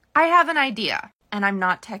I have an idea, and I'm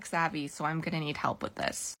not tech savvy, so I'm gonna need help with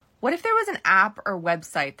this. What if there was an app or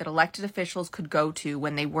website that elected officials could go to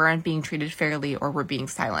when they weren't being treated fairly or were being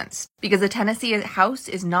silenced? Because the Tennessee House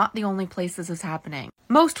is not the only place this is happening.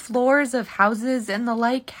 Most floors of houses and the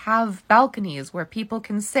like have balconies where people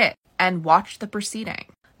can sit and watch the proceeding.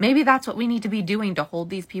 Maybe that's what we need to be doing to hold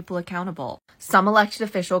these people accountable. Some elected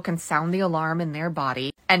official can sound the alarm in their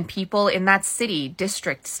body, and people in that city,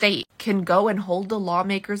 district, state can go and hold the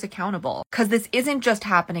lawmakers accountable. Because this isn't just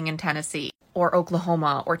happening in Tennessee or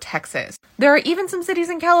Oklahoma or Texas. There are even some cities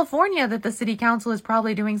in California that the city council is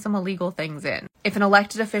probably doing some illegal things in. If an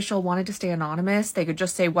elected official wanted to stay anonymous, they could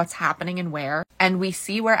just say what's happening and where, and we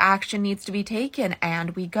see where action needs to be taken,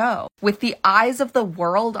 and we go. With the eyes of the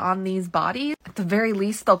world on these bodies, at the very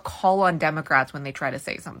least, they'll call on Democrats when they try to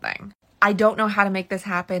say something. I don't know how to make this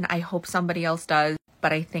happen. I hope somebody else does,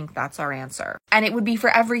 but I think that's our answer. And it would be for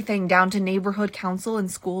everything down to neighborhood council and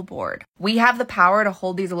school board. We have the power to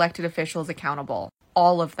hold these elected officials accountable.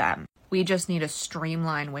 All of them. We just need a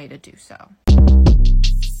streamlined way to do so.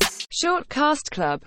 Shortcast Club